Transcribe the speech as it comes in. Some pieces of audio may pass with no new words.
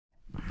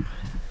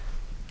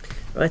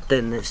Right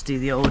then, let's do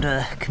the old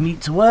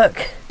commute to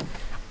work.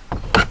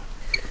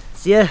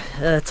 So yeah,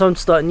 time to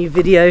start a new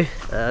video.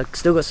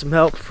 Still got some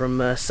help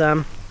from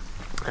Sam,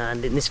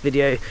 and in this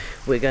video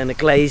we're going to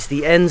glaze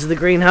the ends of the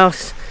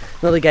greenhouse.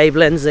 Not the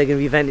gable ends, they're going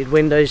to be vented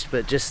windows,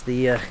 but just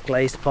the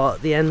glazed part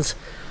at the ends.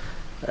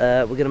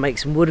 We're going to make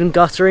some wooden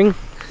guttering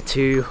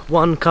to,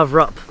 one, cover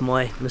up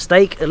my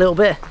mistake a little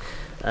bit,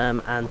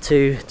 and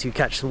two, to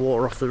catch the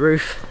water off the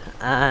roof,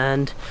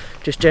 and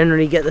just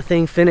generally get the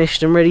thing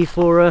finished and ready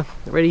for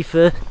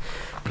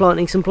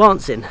planting some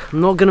plants in. I'm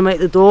not going to make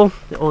the door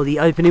or the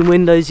opening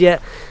windows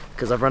yet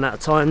because I've run out of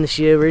time this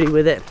year really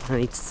with it. I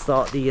need to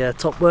start the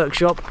top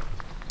workshop,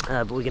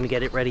 but we're going to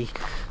get it ready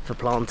for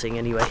planting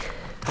anyway.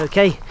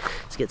 Okay,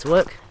 let's get to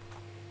work.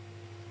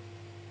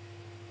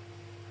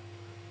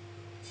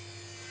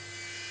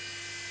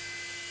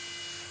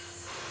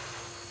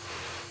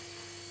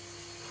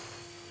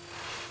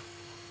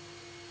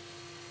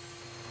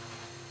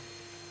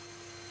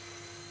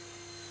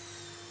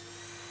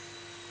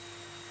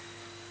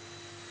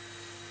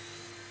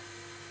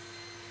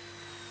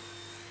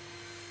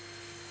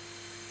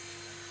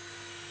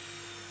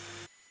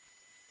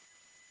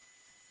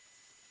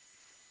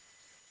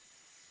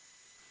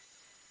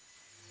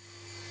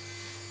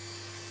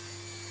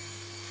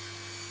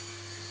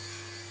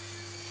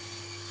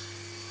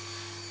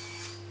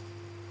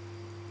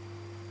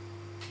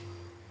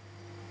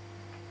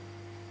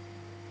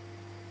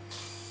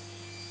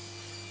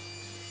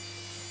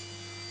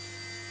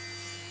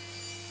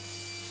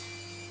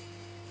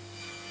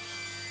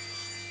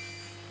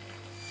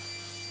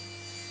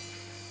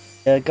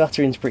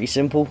 Guttering's pretty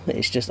simple.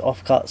 It's just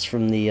offcuts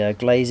from the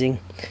glazing,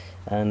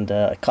 and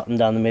I cut them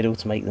down the middle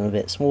to make them a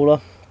bit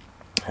smaller,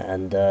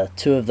 and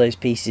two of those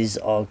pieces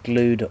are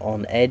glued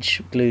on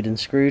edge, glued and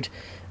screwed,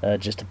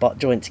 just to butt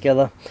joint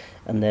together,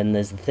 and then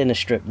there's the thinner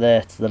strip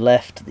there to the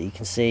left that you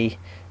can see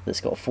that's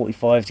got a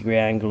 45-degree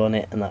angle on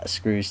it, and that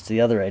screws to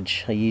the other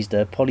edge. I used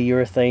a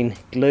polyurethane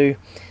glue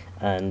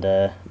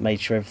and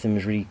made sure everything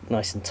was really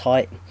nice and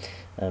tight.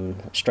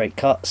 Straight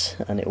cuts,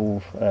 and it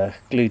all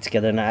glued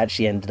together, and it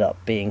actually ended up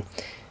being,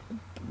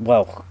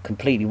 well,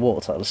 completely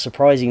watertight,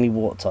 surprisingly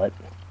watertight.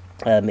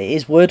 It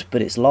is wood,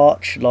 but it's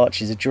larch.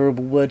 Larch is a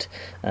durable wood,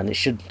 and it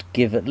should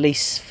give at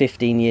least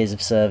 15 years of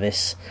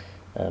service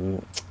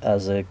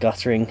as a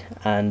guttering,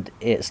 and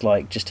it's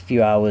like just a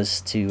few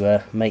hours to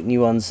make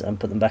new ones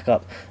and put them back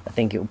up. I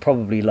think it will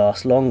probably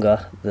last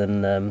longer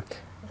than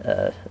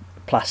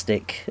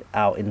plastic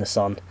out in the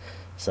sun,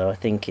 so I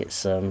think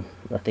it's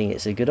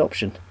a good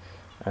option,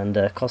 and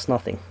costs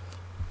nothing.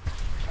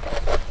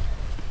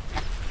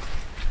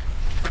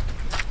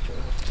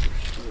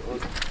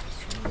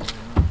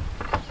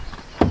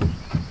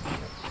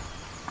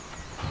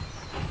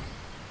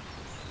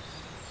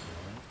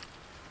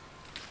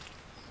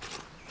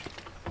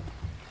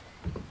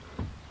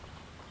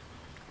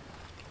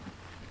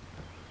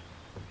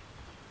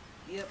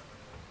 Yep.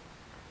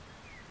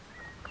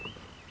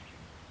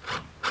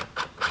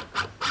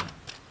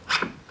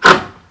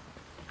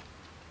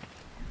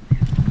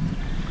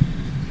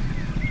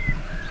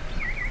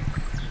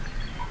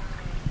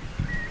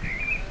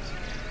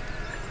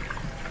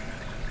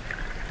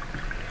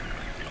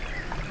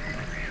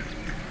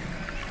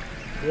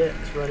 Yeah,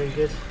 it's running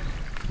good.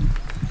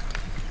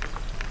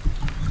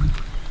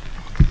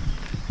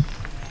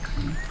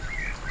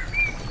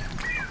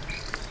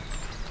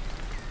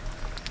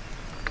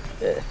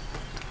 Yeah.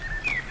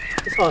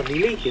 It's hardly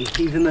leaking,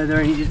 even though they're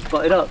only just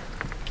butted up.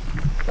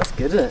 That's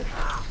good, isn't it?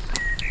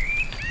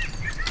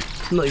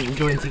 It's not even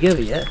joined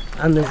together yet,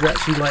 and there's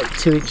actually like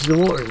 2 inches of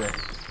water in there.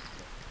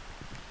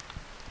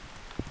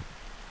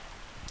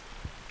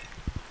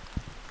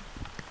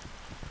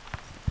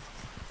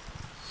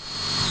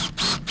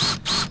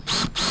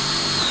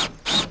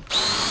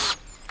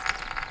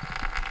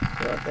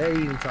 Right, there,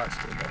 you even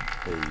touched it there.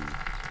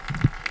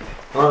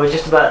 Well, we're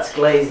just about to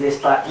glaze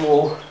this back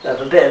wall. I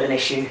have a bit of an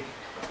issue,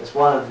 as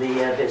one of the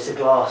bits of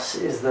glass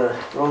is the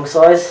wrong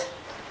size.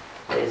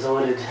 It is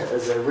ordered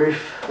as a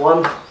roof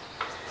one,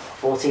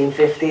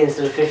 1450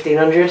 instead of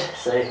 1500.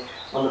 So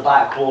on the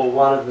back wall,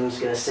 one of them's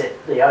going to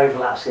sit, the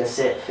overlap's going to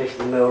sit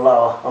 50mm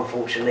lower,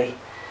 unfortunately.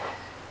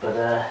 But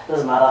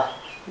doesn't matter,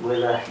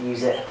 we'll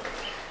use it.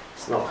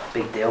 It's not a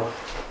big deal.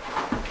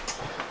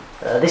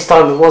 This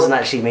time it wasn't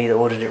actually me that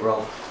ordered it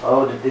wrong. I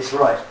ordered this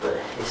right, but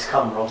it's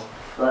come wrong.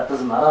 But that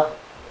doesn't matter.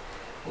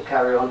 We'll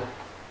carry on,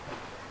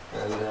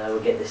 and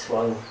we'll get this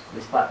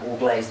back wall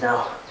glazed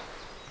now.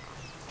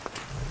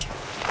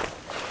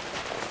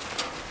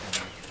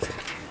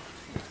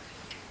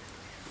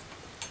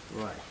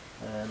 Right,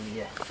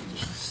 yeah,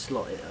 just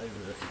slot it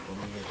over on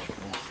the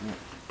edge.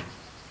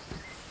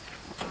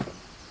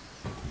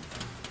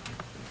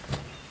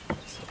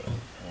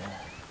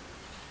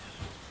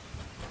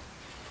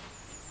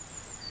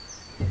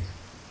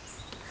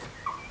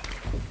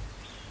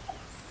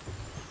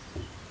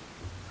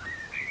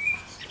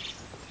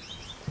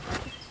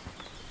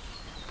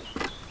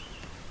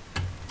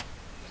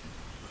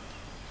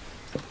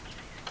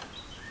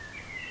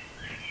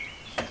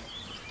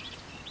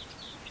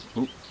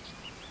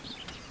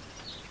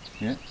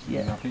 Yeah?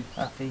 Yeah. Happy?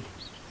 Happy.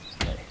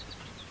 Okay.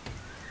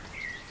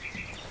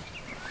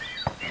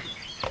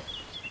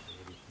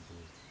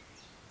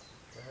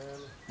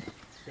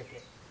 Stick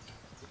it.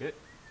 Stick it.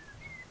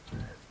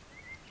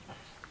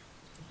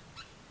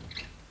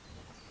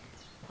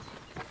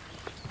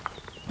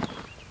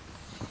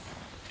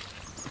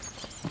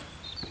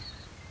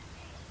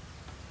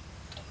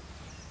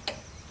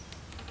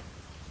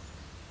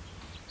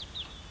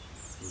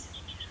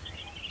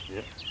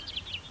 Yep.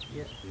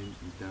 Yep. In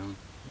and down.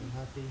 I'm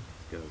happy.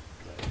 Go.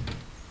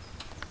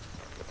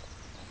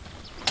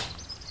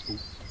 Ooh.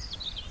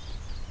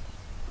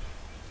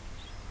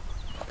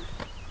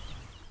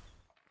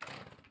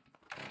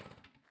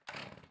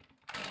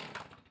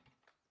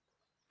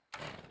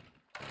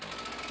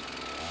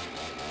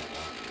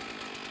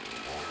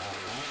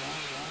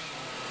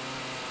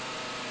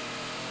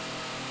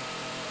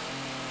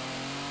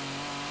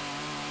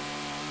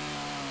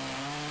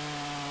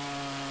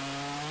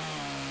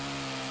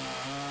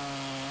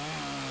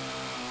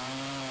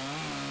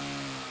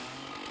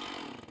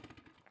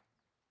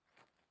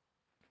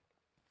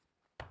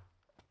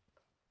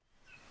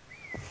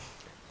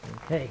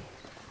 Okay.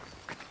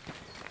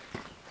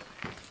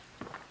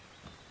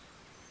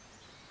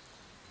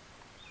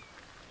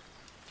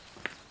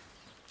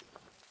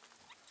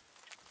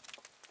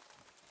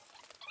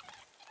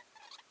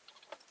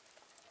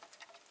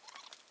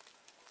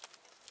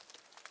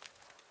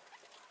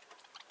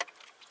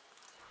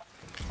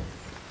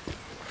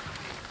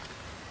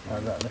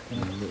 How's that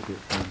looking? A little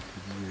bit down to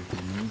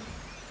you.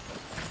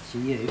 To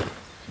you?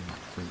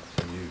 To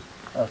you.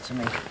 Oh, to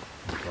me.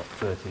 We've got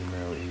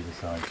 13mm either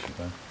side, should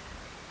I?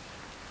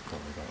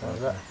 Probably about How's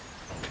right.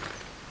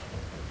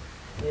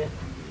 that? Yeah.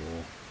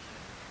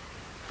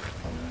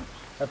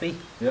 Happy?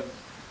 Yep.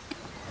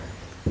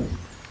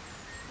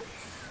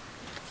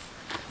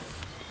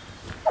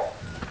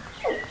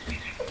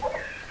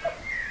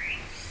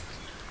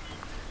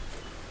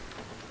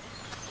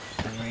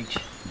 Reach.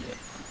 Yep.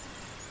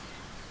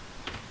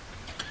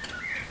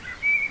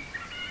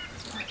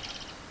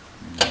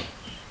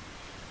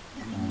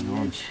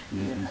 Reach.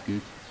 Yeah, that's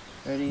good.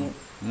 Ready? Yep.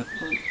 1,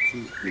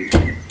 2, 3.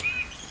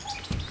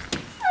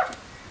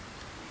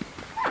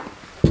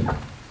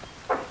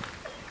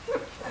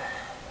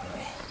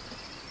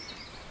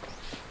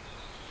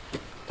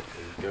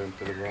 Going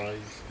for the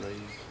rise,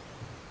 please.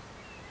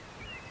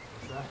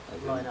 What's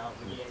that? Line out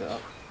with the Lift it edge.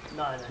 up.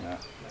 No.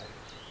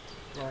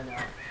 No. Line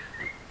out.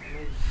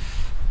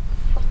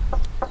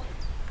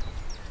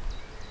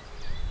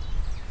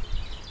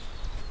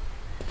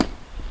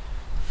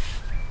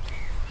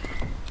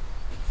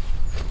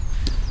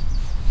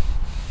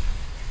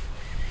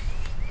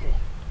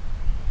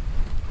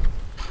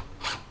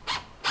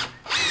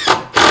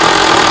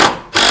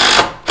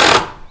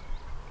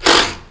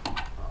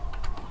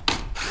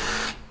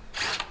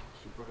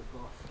 She broke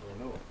off.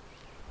 I know.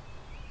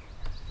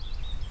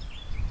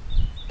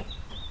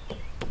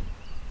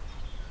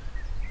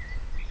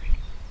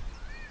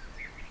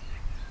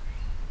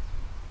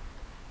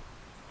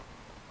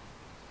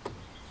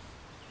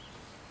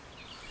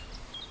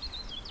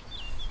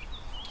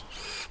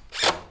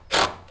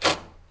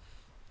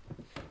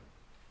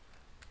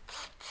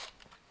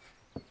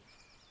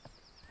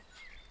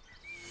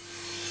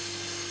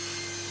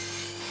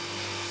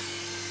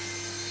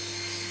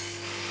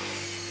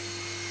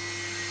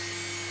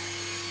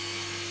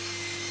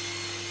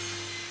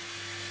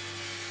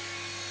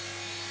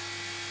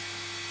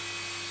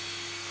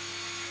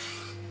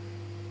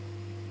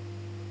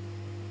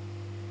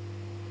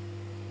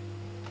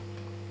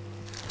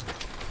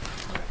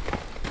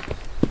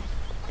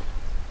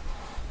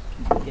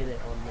 Get it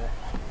on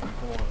the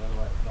corner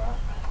like that.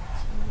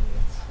 So maybe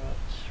a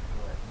touch.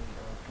 Right,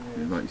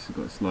 we Yeah, are right, you've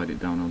got to slide it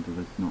down onto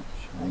the notch,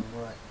 I think.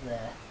 right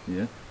there.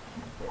 Yeah,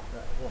 The bit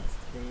that wants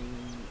to be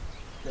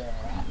there.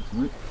 that's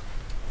right.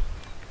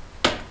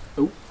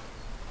 Oh!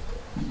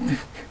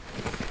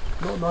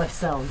 Not nice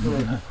sounds, are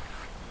they?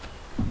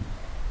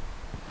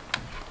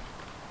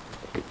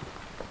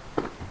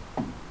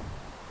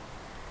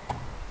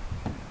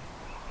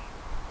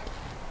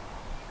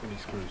 Any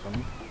screws on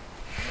them?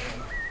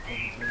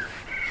 Probably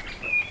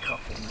a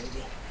couple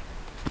maybe.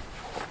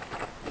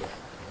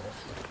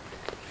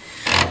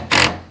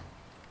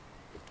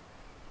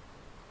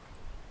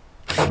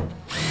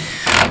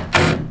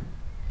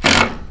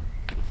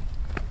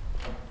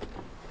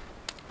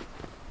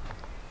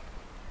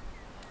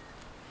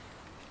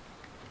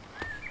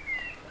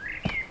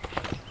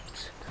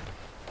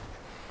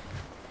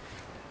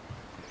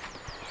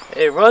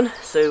 Hey everyone,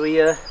 so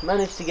we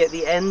managed to get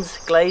the ends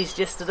glazed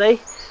yesterday.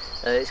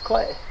 It's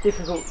quite a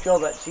difficult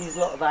job actually, there's a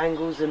lot of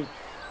angles and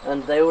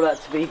they all had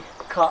to be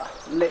cut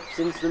lips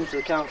into them to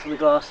account for the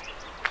glass.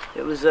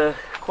 It was a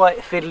quite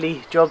a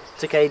fiddly job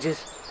to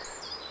cages.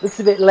 Looks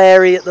a bit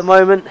leery at the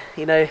moment,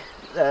 you know,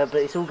 but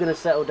it's all going to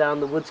settle down,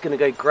 the wood's going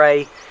to go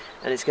grey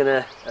and it's going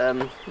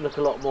to look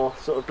a lot more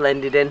sort of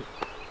blended in.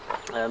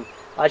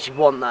 I actually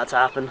want that to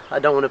happen. I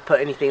don't want to put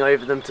anything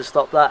over them to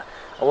stop that.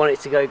 I want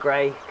it to go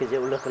grey because it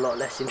will look a lot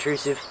less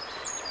intrusive.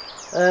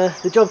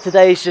 The job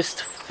today is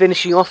just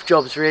finishing off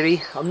jobs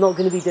really. I'm not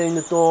going to be doing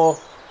the door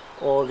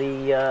or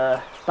the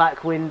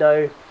back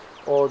window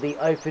or the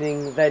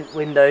opening vent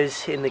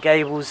windows in the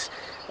gables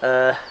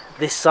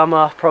this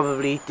summer.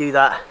 Probably do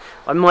that.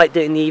 I might do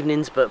it in the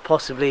evenings, but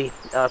possibly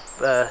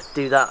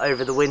do that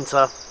over the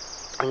winter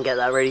and get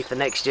that ready for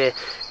next year,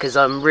 because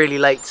I'm really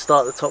late to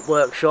start the top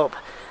workshop,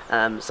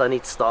 so I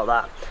need to start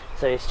that.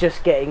 So it's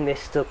just getting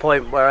this to a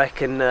point where I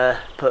can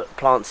put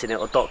plants in it,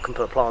 or Doc can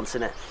put plants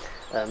in it,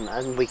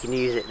 and we can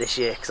use it this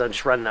year, because I'm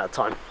just running out of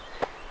time.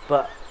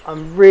 But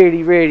I'm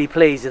really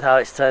pleased with how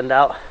it's turned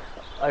out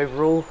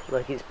overall.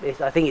 Like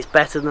I think it's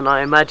better than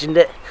I imagined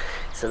it,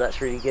 so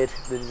that's really good.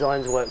 The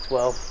designs worked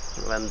well,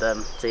 and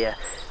so yeah,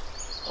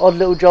 odd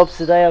little jobs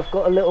today. I've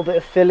got a little bit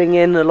of filling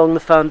in along the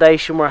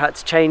foundation where I had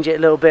to change it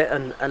a little bit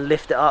and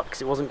lift it up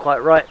because it wasn't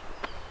quite right.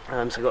 So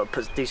I've got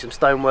to do some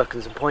stonework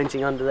and some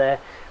pointing under there.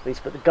 We need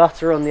to put the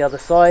gutter on the other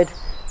side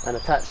and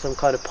attach some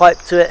kind of pipe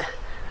to it,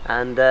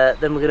 and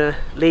then we're going to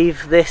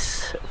leave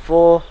this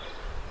for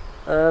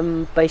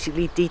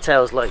basically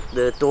details like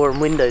the door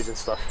and windows and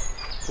stuff.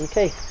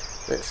 Okay,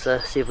 let's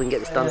see if we can get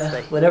this done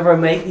today. Whenever I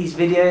make these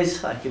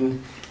videos, I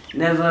can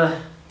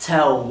never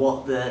tell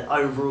what the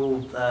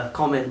overall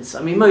comments,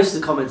 I mean most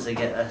of the comments I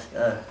get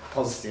are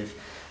positive,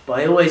 but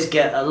I always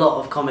get a lot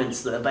of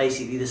comments that are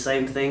basically the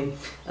same thing,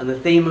 and the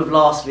theme of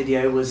last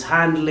video was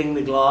handling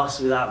the glass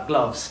without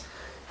gloves.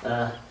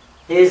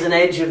 Here's an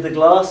edge of the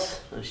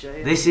glass, I'll show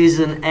you. This is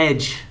an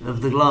edge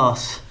of the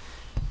glass.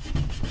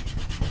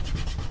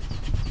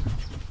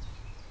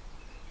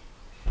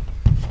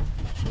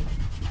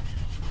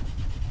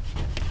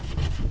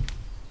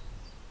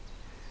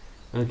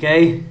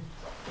 Okay.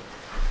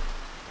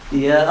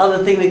 The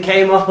other thing that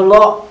came up a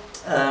lot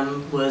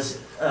was,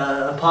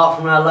 apart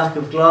from our lack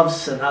of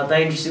gloves and how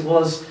dangerous it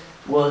was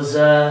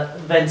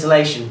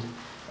ventilation.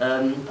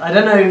 I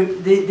don't know,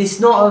 this is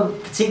not a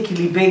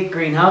particularly big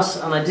greenhouse,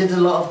 and I did a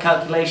lot of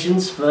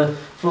calculations for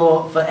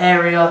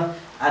area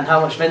and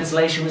how much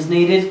ventilation was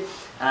needed,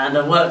 and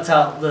I worked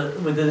out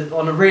that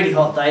on a really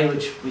hot day,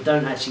 which we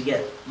don't actually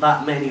get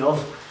that many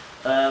of,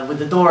 with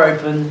the door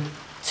open,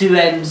 two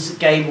ends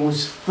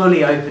gables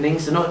fully opening,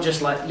 so not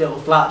just like little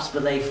flaps,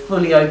 but they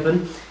fully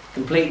open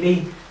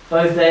completely,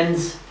 both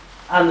ends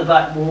and the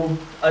back wall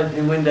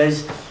opening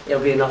windows,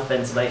 it'll be enough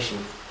ventilation.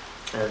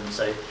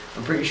 So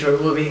I'm pretty sure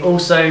it will be.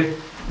 Also,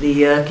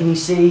 the can you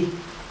see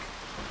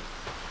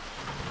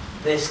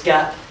this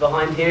gap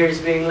behind here is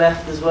being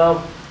left as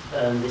well?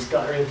 This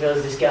guttering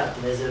fills this gap,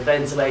 and there's a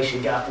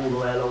ventilation gap all the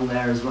way along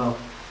there as well.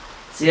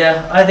 So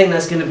yeah, I think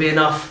that's going to be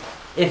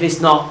enough. If it's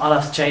not, I'll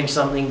have to change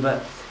something,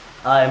 but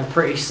I'm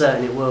pretty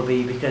certain it will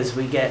be, because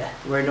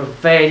we're in a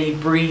fairly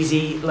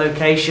breezy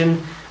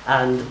location,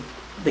 and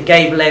the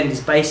gable end is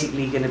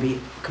basically going to be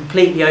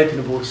completely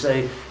openable,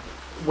 so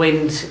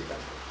wind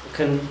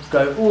can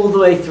go all the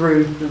way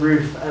through the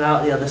roof and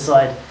out the other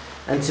side.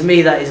 And to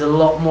me that is a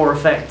lot more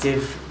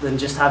effective than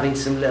just having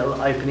some little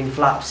opening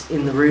flaps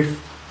in the roof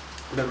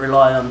that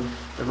rely on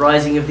the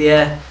rising of the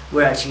air.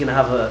 We're actually going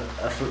to have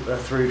a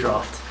through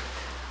draft.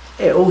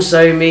 It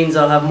also means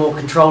I'll have more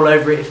control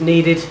over it if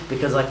needed,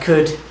 because I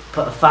could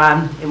put a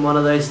fan in one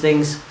of those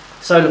things,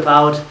 solar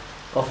powered,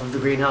 off of the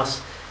greenhouse,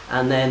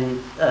 and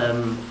then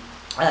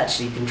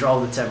actually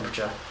control the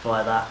temperature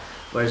via that.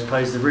 Whereas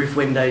opposed to the roof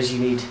windows, you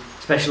need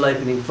special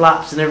opening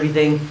flaps and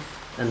everything,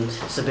 and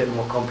it's a bit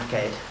more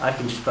complicated. I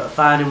can just put a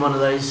fan in one of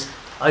those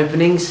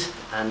openings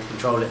and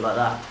control it like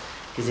that,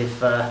 because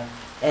if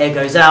air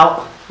goes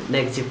out,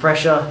 negative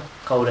pressure,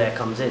 cold air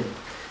comes in.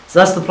 So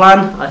that's the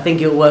plan. I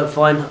think it'll work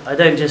fine. I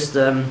don't just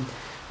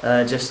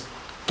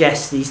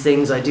guess these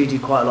things. I do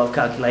quite a lot of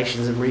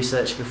calculations and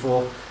research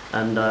before,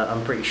 and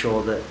I'm pretty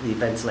sure that the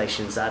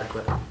ventilation is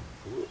adequate.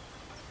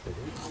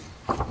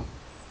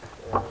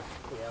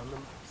 Yeah,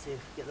 see if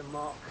we get the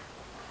mark.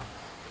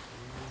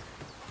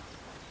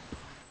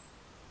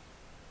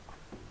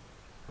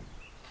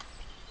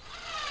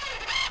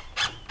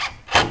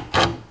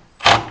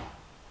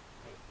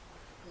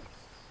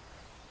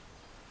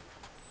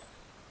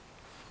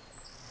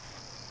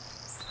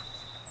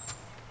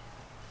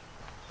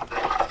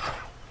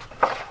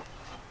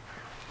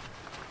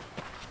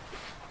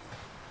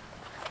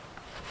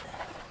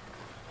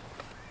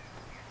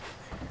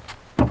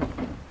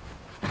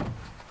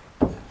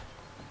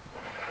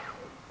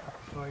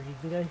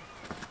 Video?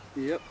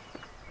 Yep.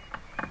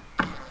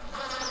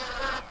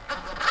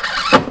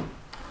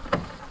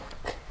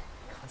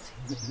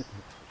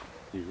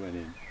 You went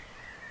in.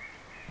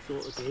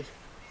 Sort of did.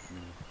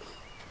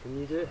 Can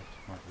you do it?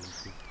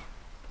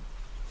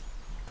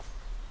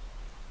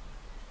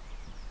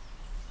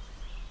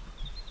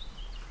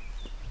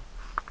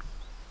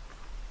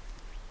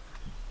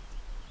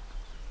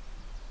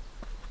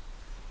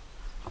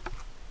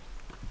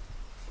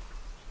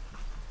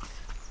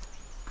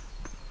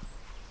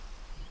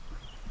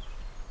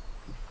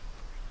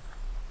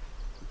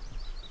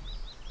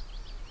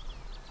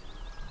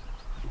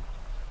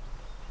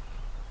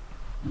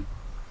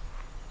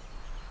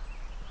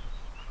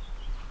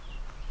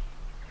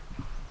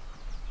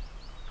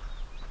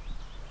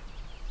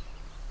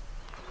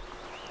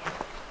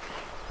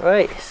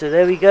 Right, so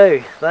there we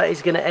go. That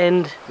is going to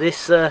end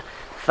this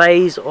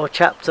phase or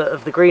chapter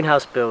of the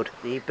greenhouse build.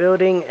 The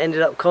building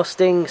ended up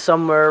costing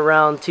somewhere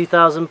around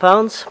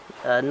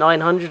 £2,000.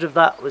 900 of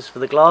that was for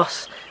the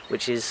glass,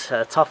 which is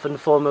toughened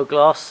 4mm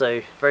glass,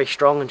 so very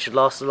strong and should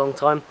last a long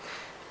time,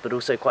 but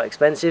also quite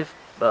expensive.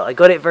 But I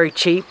got it very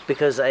cheap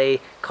because a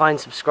kind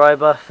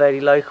subscriber,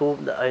 fairly local,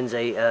 that owns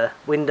a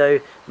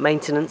window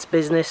maintenance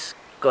business,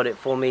 got it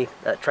for me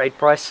at trade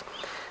price.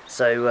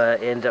 So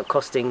it ended up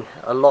costing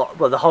a lot.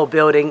 Well, the whole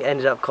building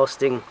ended up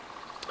costing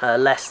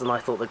less than I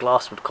thought the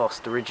glass would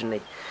cost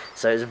originally.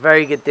 So it's a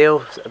very good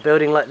deal. A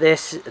building like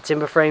this, a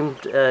timber framed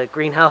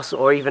greenhouse,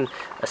 or even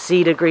a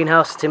cedar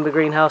greenhouse, timber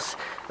greenhouse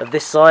of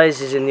this size,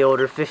 is in the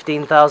order of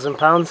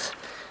 £15,000,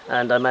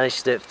 and I managed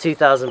to do it for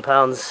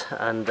 £2,000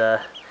 and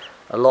a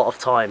lot of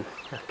time,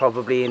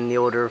 probably in the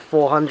order of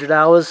 400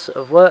 hours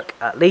of work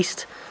at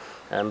least.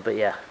 But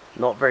yeah,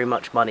 not very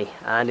much money,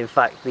 and in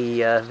fact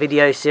the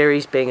video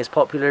series, being as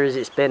popular as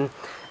it's been,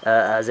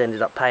 has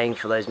ended up paying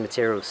for those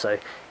materials. So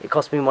it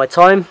cost me my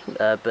time,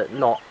 but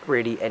not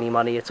really any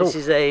money at all. This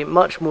is a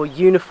much more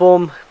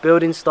uniform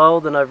building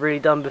style than I've really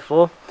done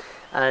before,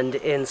 and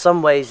in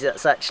some ways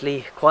that's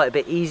actually quite a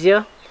bit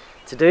easier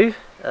to do.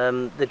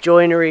 The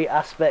joinery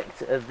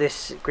aspect of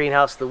this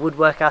greenhouse, the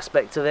woodwork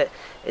aspect of it,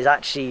 is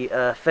actually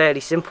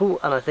fairly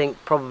simple, and I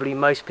think probably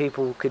most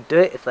people could do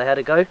it if they had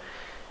a go.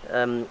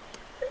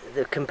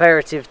 The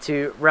comparative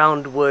to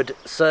round wood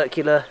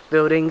circular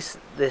buildings,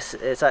 this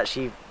is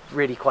actually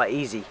really quite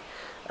easy.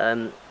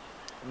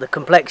 The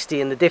complexity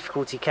and the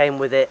difficulty came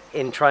with it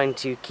in trying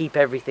to keep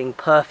everything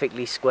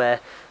perfectly square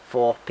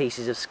for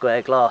pieces of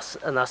square glass,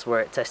 and that's where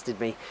it tested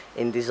me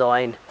in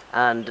design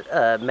and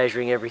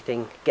measuring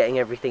everything, getting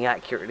everything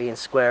accurately and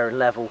square and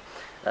level.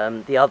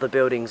 The other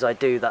buildings I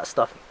do, that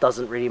stuff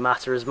doesn't really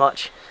matter as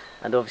much,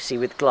 and obviously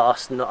with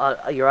glass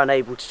you're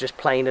unable to just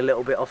plane a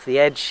little bit off the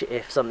edge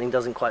if something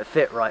doesn't quite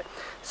fit right.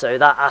 So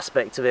that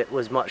aspect of it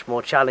was much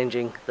more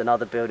challenging than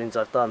other buildings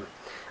I've done.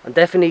 I'm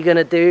definitely going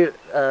to do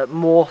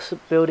more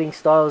building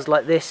styles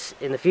like this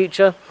in the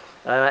future.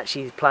 I'm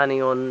actually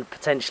planning on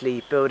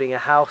potentially building a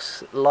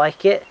house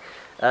like it,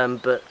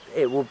 but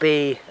it will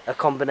be a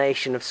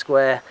combination of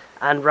square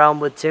and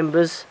roundwood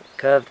timbers,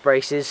 curved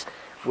braces,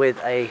 with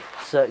a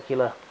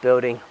circular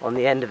building on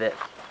the end of it.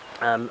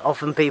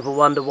 Often people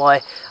wonder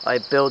why I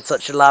build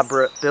such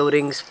elaborate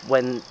buildings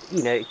when,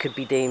 you know, it could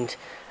be deemed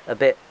a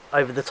bit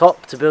over the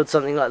top to build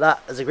something like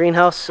that as a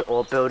greenhouse,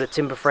 or build a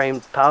timber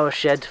framed power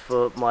shed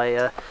for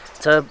my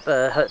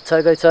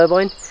turbo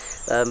turbine.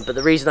 But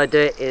the reason I do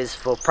it is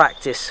for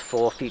practice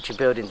for future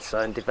buildings, so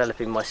I'm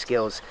developing my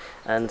skills,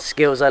 and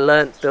skills I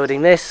learnt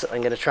building this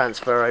I'm going to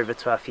transfer over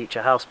to our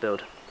future house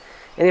build.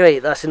 Anyway,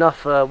 that's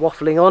enough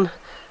waffling on.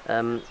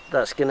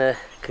 That's going to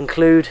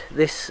conclude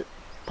this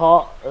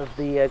part of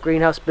the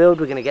greenhouse build.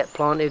 We're going to get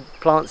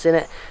plants in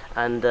it,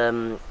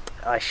 and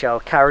I shall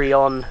carry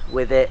on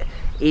with it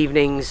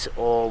evenings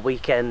or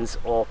weekends,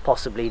 or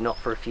possibly not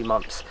for a few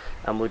months,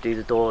 and we'll do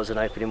the doors and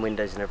opening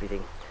windows and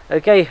everything.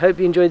 Okay, hope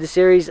you enjoyed the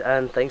series,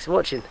 and thanks for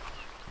watching.